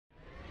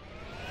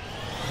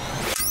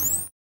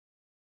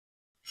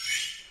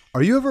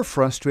Are you ever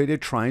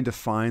frustrated trying to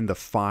find the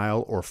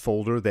file or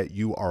folder that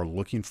you are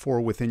looking for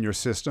within your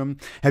system?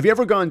 Have you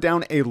ever gone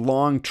down a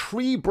long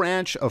tree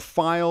branch of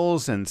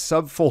files and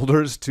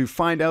subfolders to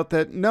find out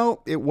that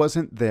no, it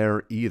wasn't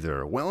there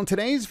either? Well, in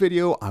today's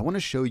video, I want to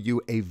show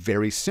you a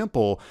very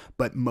simple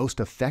but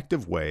most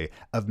effective way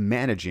of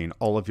managing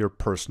all of your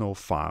personal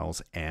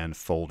files and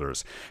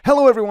folders.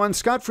 Hello everyone,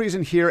 Scott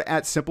Friesen here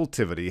at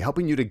Simpletivity,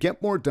 helping you to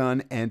get more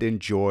done and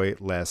enjoy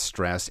less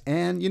stress.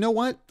 And you know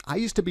what? I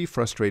used to be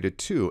frustrated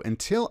too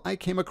until I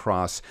came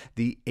across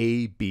the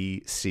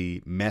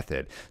ABC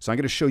method. So I'm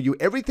going to show you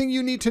everything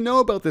you need to know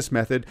about this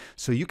method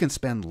so you can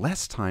spend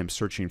less time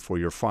searching for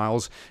your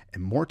files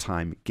and more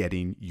time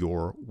getting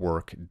your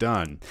work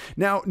done.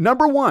 Now,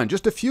 number one,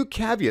 just a few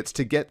caveats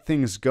to get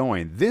things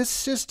going. This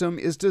system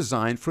is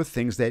designed for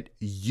things that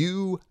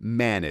you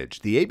manage.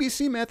 The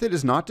ABC method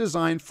is not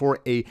designed for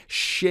a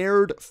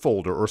shared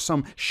folder or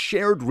some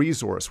shared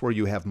resource where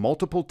you have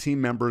multiple team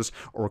members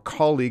or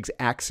colleagues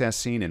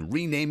accessing and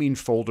renaming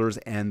folders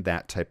and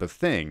that type of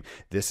thing.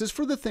 This is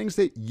for the things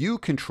that you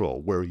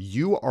control, where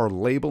you are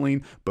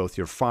labeling both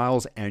your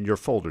files and your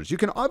folders. You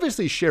can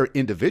obviously share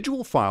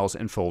individual files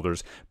and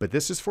folders, but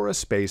this is for a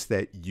space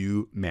that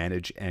you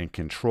manage and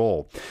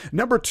control.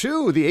 Number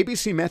two, the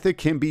ABC method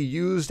can be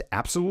used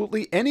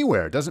absolutely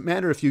anywhere. It doesn't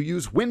matter if you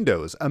use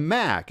Windows, a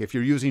Mac, if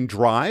you're using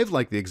Drive,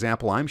 like the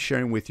example I'm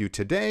sharing with you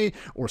today,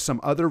 or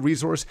some other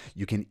resource.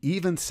 You can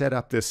even set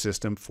up this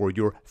system for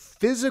your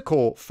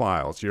physical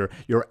files, your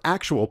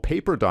actual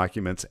paper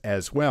documents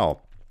as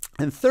well.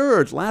 And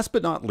third, last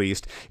but not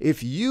least,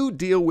 if you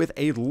deal with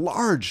a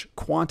large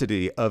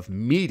quantity of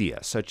media,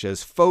 such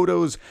as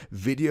photos,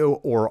 video,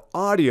 or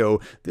audio,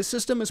 this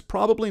system is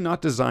probably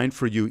not designed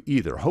for you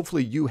either.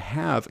 Hopefully you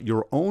have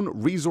your own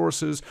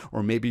resources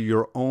or maybe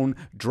your own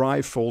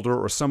Drive folder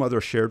or some other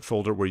shared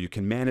folder where you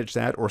can manage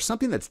that, or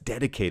something that's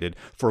dedicated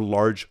for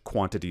large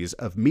quantities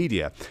of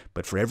media.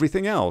 But for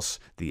everything else,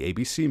 the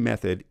ABC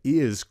method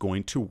is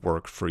going to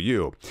work for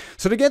you.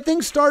 So to get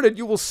things started,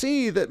 you will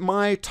see that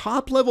my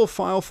top-level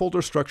file folder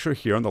structure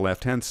here on the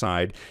left-hand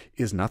side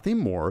is nothing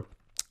more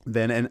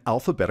than an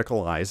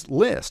alphabeticalized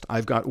list.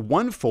 I've got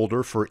one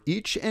folder for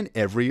each and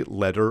every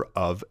letter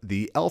of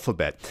the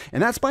alphabet.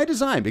 And that's by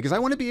design because I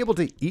want to be able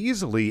to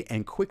easily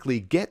and quickly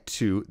get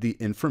to the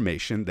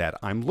information that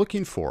I'm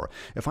looking for.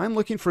 If I'm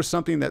looking for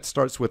something that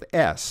starts with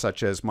S,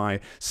 such as my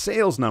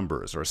sales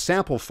numbers or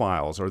sample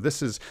files, or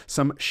this is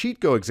some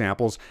SheetGo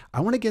examples,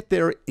 I want to get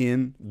there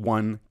in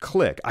one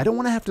click. I don't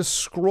want to have to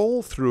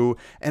scroll through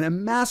a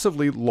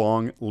massively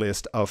long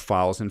list of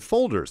files and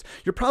folders.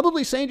 You're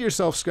probably saying to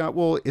yourself, Scott,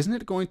 well, isn't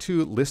it going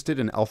to list it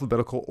in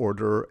alphabetical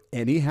order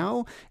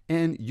anyhow?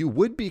 And you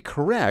would be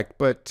correct,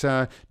 but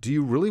do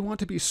you really want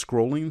to be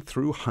scrolling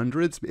through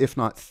hundreds, if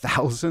not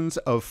thousands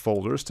of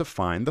folders to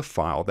find the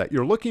file that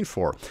you're looking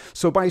for?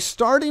 So by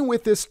starting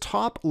with this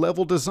top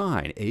level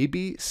design, A,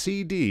 B,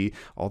 C, D,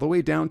 all the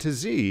way down to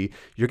Z,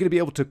 you're going to be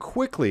able to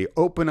quickly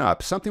open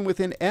up something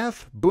within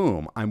F,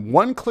 boom, I'm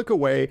one click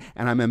away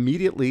and I'm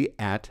immediately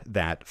at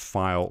that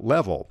file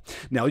level.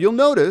 Now you'll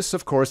notice,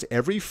 of course,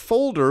 every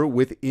folder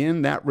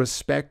within that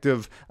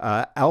respective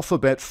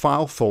alphabet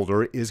file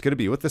folder is going to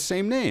be with the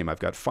same name. I've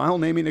got file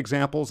naming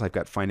examples. I've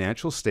got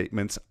financial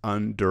statements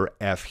under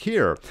F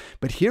here.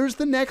 But here's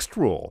the next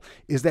rule,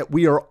 is that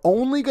we are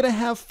only going to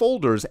have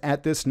folders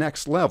at this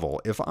next level.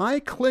 If I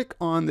click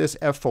on this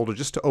F folder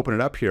just to open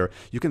it up here,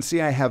 you can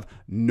see I have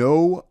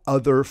no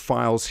other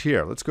files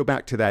here. Let's go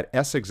back to that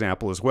S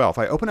example as well. If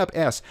I open up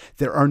S,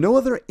 there are no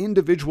other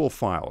individual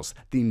files.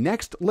 The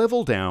next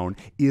level down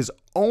is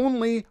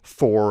only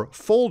for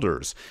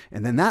folders.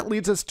 And then that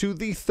leads us to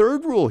the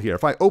third rule here.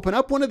 If I open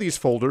up one of these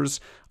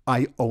folders,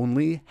 I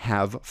only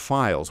have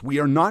files. We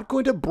are not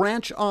going to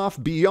branch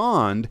off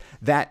beyond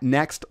that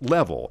next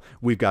level.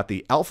 We've got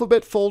the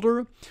alphabet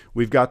folder.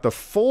 We've got the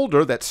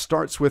folder that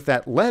starts with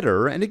that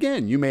letter. And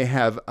again, you may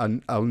have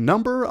a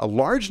number, a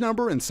large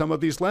number in some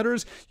of these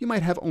letters. You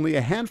might have only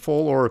a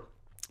handful, or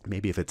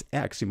maybe if it's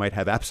X, you might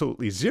have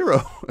absolutely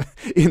zero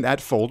in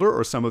that folder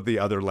or some of the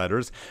other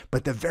letters.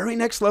 But the very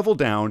next level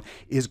down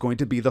is going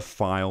to be the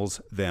files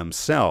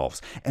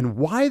themselves. And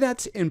why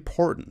that's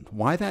important,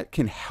 why that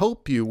can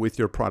help you with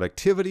your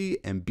productivity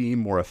and being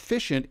more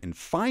efficient in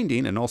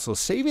finding and also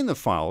saving the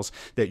files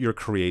that you're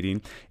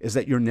creating, is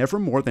that you're never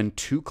more than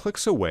 2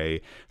 clicks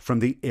away from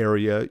the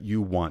area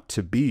you want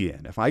to be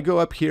in. If I go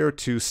up here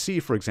to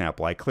C, for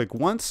example, I click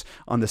once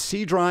on the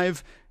C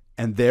drive,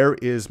 and there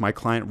is my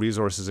client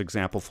resources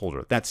example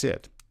folder. That's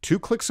it. 2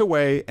 clicks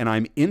away and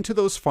I'm into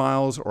those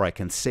files, or I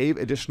can save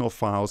additional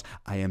files.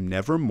 I am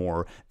never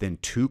more than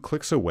 2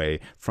 clicks away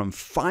from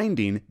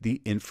finding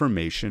the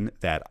information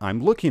that I'm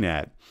looking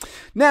at.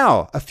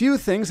 Now, a few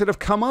things that have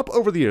come up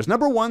over the years.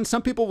 Number one,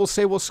 some people will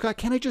say, well, Scott,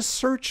 can I just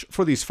search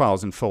for these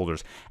files and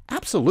folders?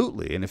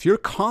 Absolutely. And if you're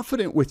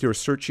confident with your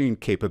searching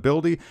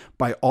capability,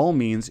 by all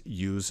means,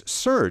 use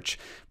search.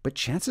 But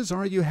chances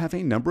are you have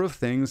a number of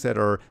things that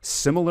are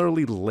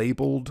similarly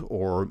labeled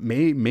or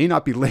may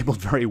not be labeled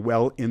very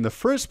well in the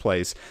first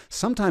place.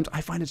 Sometimes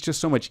I find it's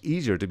just so much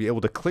easier to be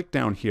able to click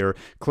down here,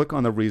 click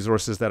on the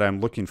resources that I'm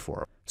looking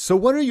for. So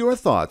what are your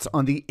thoughts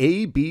on the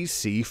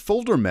ABC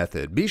folder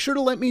method? Be sure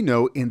to let me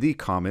know in the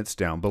comments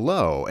down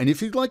below. And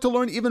if you'd like to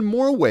learn even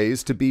more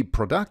ways to be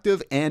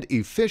productive and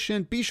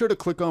efficient, be sure to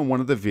click on one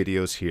of the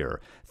videos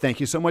here. Thank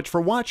you so much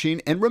for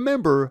watching, and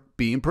remember,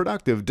 being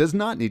productive does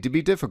not need to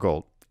be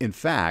difficult. In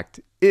fact,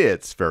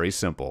 it's very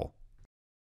simple.